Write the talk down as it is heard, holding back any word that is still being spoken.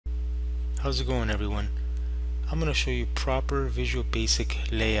How's it going, everyone? I'm going to show you proper Visual Basic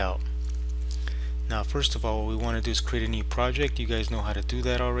layout. Now, first of all, what we want to do is create a new project. You guys know how to do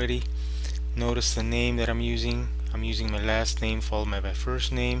that already. Notice the name that I'm using. I'm using my last name followed by my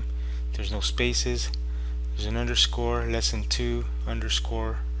first name. There's no spaces. There's an underscore, lesson 2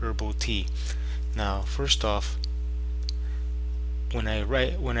 underscore herbal tea. Now, first off, when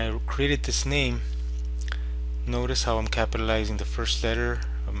I created this name, notice how I'm capitalizing the first letter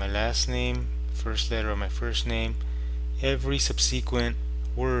of my last name, first letter of my first name. Every subsequent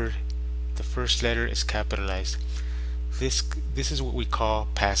word, the first letter is capitalized. This is what we call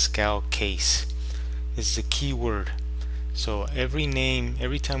Pascal case. This is a key word. So every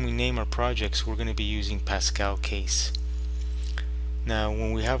time we name our projects, we're going to be using Pascal case. Now,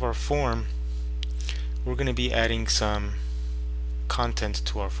 when we have our form, we're going to be adding some content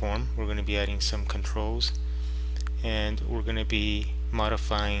to our form. We're going to be adding some controls, and we're going to be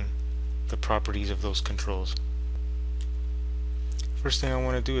modifying the properties of those controls. First thing I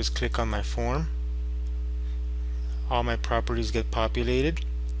want to do is click on my form. All my properties get populated.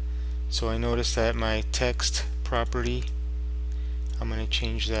 So I notice that my text property, I'm going to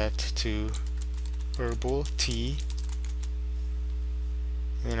change that to herbal tea,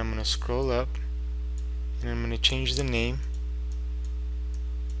 and then I'm going to scroll up and I'm going to change the name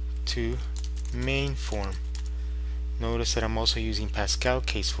to main form. Notice that I'm also using Pascal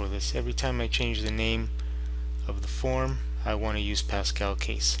case for this. Every time I change the name of the form, I want to use Pascal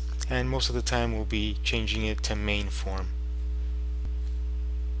case, and most of the time we'll be changing it to main form.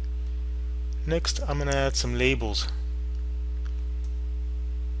 Next, I'm going to add some labels.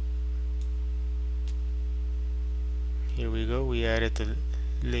 Here we go. We added the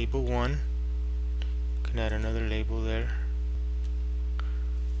label 1. Can add another label there.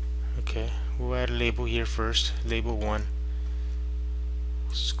 Okay, we'll add a label here first, label 1.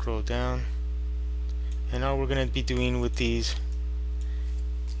 Scroll down, and all we're going to be doing with these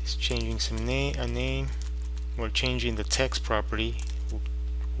is changing a name. We're changing the text property.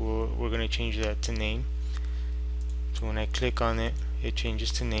 We're going to change that to name. So when I click on it, it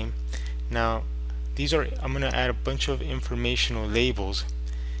changes to name. Now, I'm going to add a bunch of informational labels,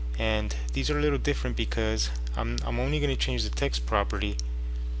 and these are a little different because I'm only going to change the text property.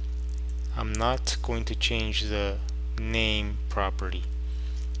 I'm not going to change the name property.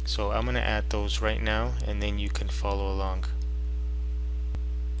 So I'm going to add those right now, and then you can follow along.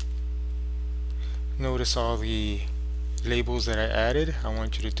 Notice all the labels that I added. I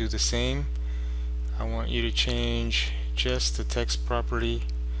want you to do the same. I want you to change just the text property.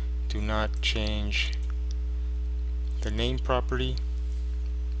 Do not change the name property.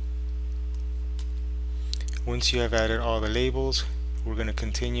 Once you have added all the labels, we're going to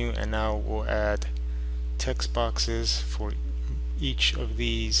continue, and now we'll add text boxes for each of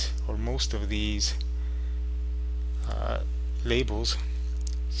these, or most of these labels.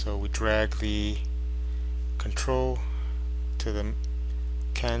 So we drag the control to the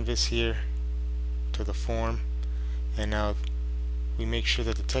canvas here, to the form, and now we make sure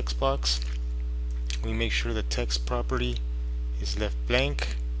that the text property is left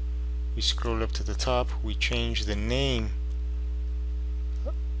blank. We scroll up to the top, we change the name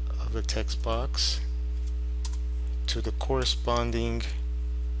of the text box to the corresponding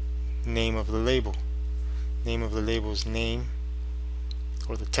name of the label. Name of the label is name,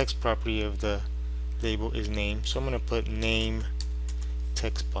 or the text property of the label is name. So I'm going to put name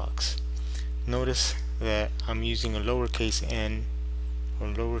text box. Notice that I'm using a lowercase n, or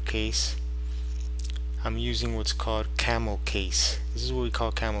lowercase. I'm using what's called camel case. This is what we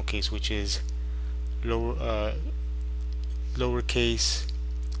call camel case, which is lowercase,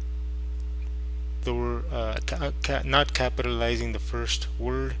 not capitalizing the first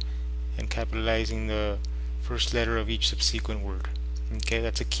word and capitalizing the first letter of each subsequent word. Okay,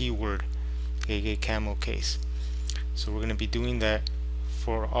 that's a key word. Okay, camel case. So we're going to be doing that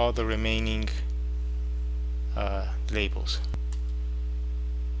for all the remaining labels.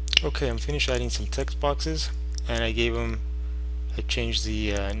 Okay, I'm finished adding some text boxes, and I changed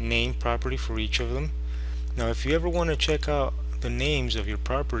the name property for each of them. Now, if you ever want to check out the names of your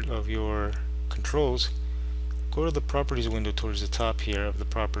controls, go to the properties window towards the top here of the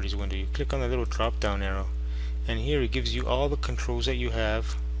properties window. You click on the little drop down arrow, and here it gives you all the controls that you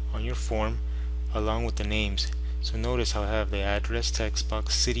have on your form along with the names. So notice how I have the address text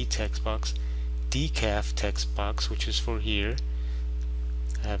box, city text box, decaf text box, which is for here.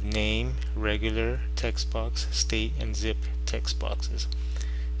 I have name, regular text box, state, and zip text boxes.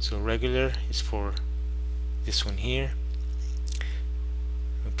 So regular is for this one here.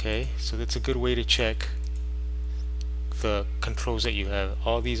 Okay, so that's a good way to check the controls that you have.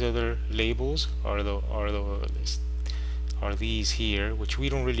 All these other labels are these here, which we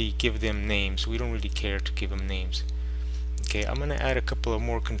don't really give them names. We don't really care to give them names. Okay, I'm gonna add a couple of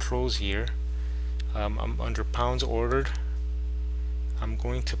more controls here. I'm under pounds ordered. I'm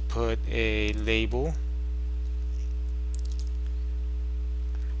going to put a label.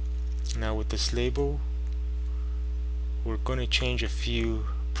 Now with this label, we're going to change a few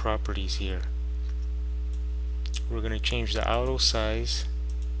properties here. We're going to change the auto size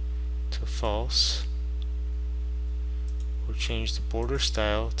to false. We'll change the border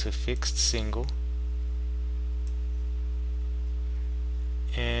style to fixed single.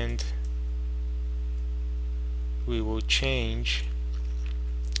 And we will change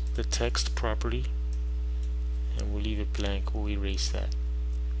the text property, and we'll leave it blank. We'll erase that.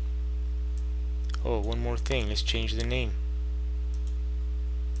 Oh, one more thing. Let's change the name.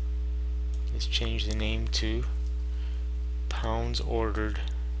 Let's change the name to pounds ordered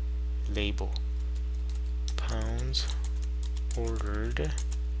label. Pounds ordered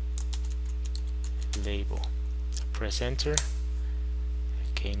label. Press enter.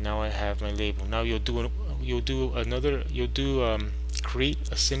 Okay, now I have my label. Now create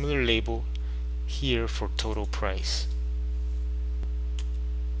a similar label here for total price.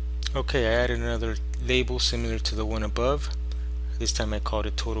 Okay, I added another label similar to the one above. This time I called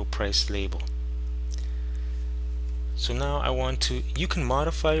it total price label. So now you can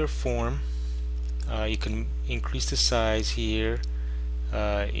modify your form. You can increase the size here,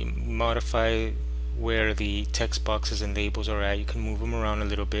 modify where the text boxes and labels are at. You can move them around a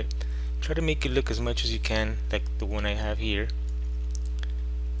little bit. Try to make it look as much as you can like the one I have here.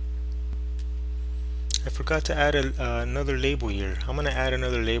 I forgot to add another label here. I'm going to add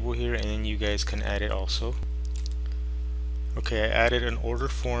another label here, and then you guys can add it also. Okay, I added an order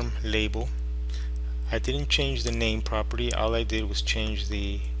form label. I didn't change the name property. All I did was change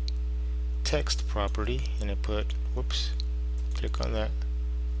the text property, and I put, whoops, click on that.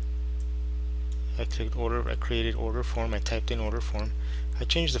 I clicked order, I created order form, I typed in order form. I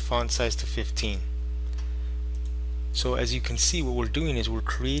changed the font size to 15. So as you can see, what we're doing is we're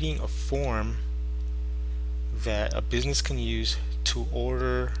creating a form that a business can use to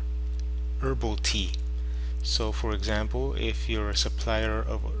order herbal tea. So for example, if you're a supplier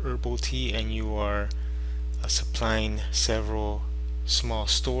of herbal tea and you are supplying several small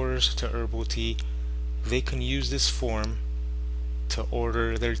stores to herbal tea, they can use this form to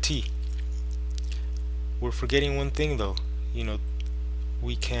order their tea. We're forgetting one thing though. We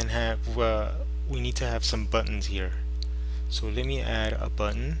need to have some buttons here. So let me add a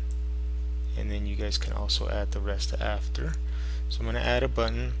button, and then you guys can also add the rest after. So I'm going to add a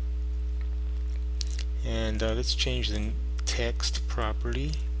button, and let's change the text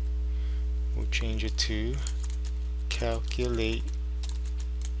property. We'll change it to calculate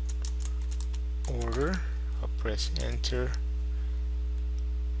order. I'll press enter.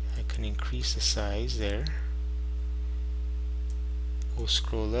 I can increase the size there. We'll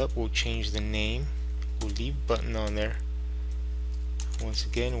scroll up, we'll change the name, we'll leave button on there. Once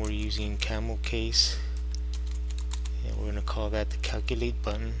again, we're using camel case, and we're going to call that the calculate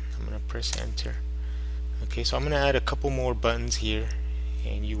button. I'm going to press enter. Okay, so I'm going to add a couple more buttons here,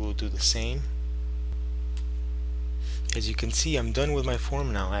 and you will do the same. As you can see, I'm done with my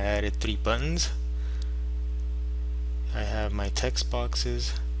form now. I added 3 buttons. I have my text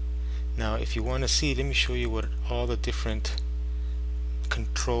boxes. Now if you want to see, let me show you what all the different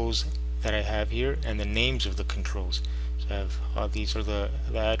controls that I have here and the names of the controls. So I have these are the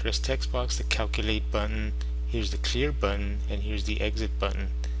address text box, the calculate button, here's the clear button, and here's the exit button.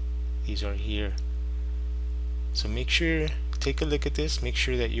 These are here. So make sure, take a look at this, make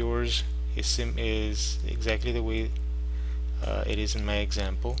sure that yours is exactly the way it is in my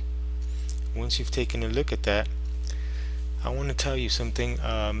example. Once you've taken a look at that, I want to tell you something.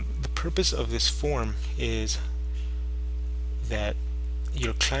 The purpose of this form is that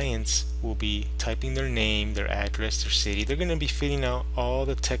your clients will be typing their name, their address, their city. They're going to be filling out all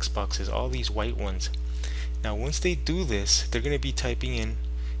the text boxes, all these white ones. Now once they do this, they're going to be typing in,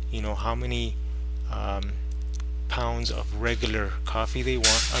 how many pounds of regular coffee they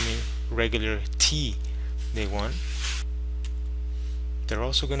want, regular tea they want. They're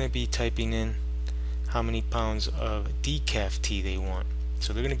also going to be typing in how many pounds of decaf tea they want.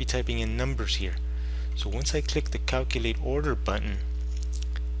 So they're going to be typing in numbers here. So once I click the calculate order button,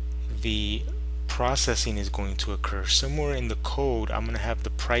 the processing is going to occur. Somewhere in the code I'm going to have the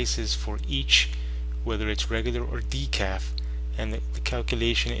prices for each, whether it's regular or decaf, and the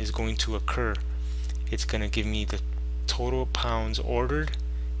calculation is going to occur. It's going to give me the total pounds ordered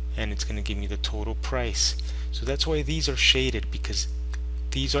and it's going to give me the total price. So that's why these are shaded, because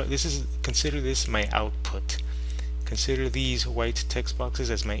consider this my output. Consider these white text boxes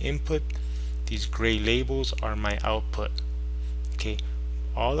as my input. These gray labels are my output. Okay,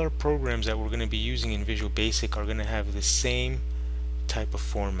 all our programs that we're going to be using in Visual Basic are going to have the same type of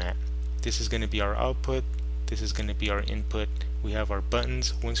format. This is going to be our output, this is going to be our input. We have our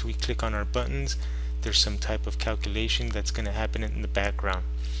buttons. Once we click on our buttons, there's some type of calculation that's going to happen in the background,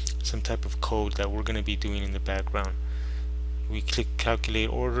 some type of code that we're going to be doing in the background. We click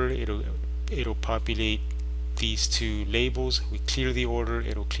calculate order, it'll populate these two labels. We clear the order,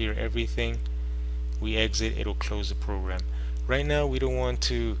 it'll clear everything. We exit, it'll close the program. Right now we don't want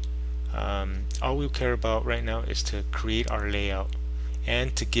to, all we care about right now is to create our layout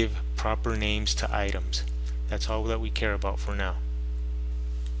and to give proper names to items. That's all that we care about for now.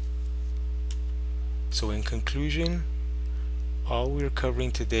 So in conclusion, all we're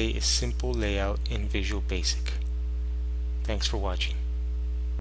covering today is simple layout in Visual Basic. Thanks for watching.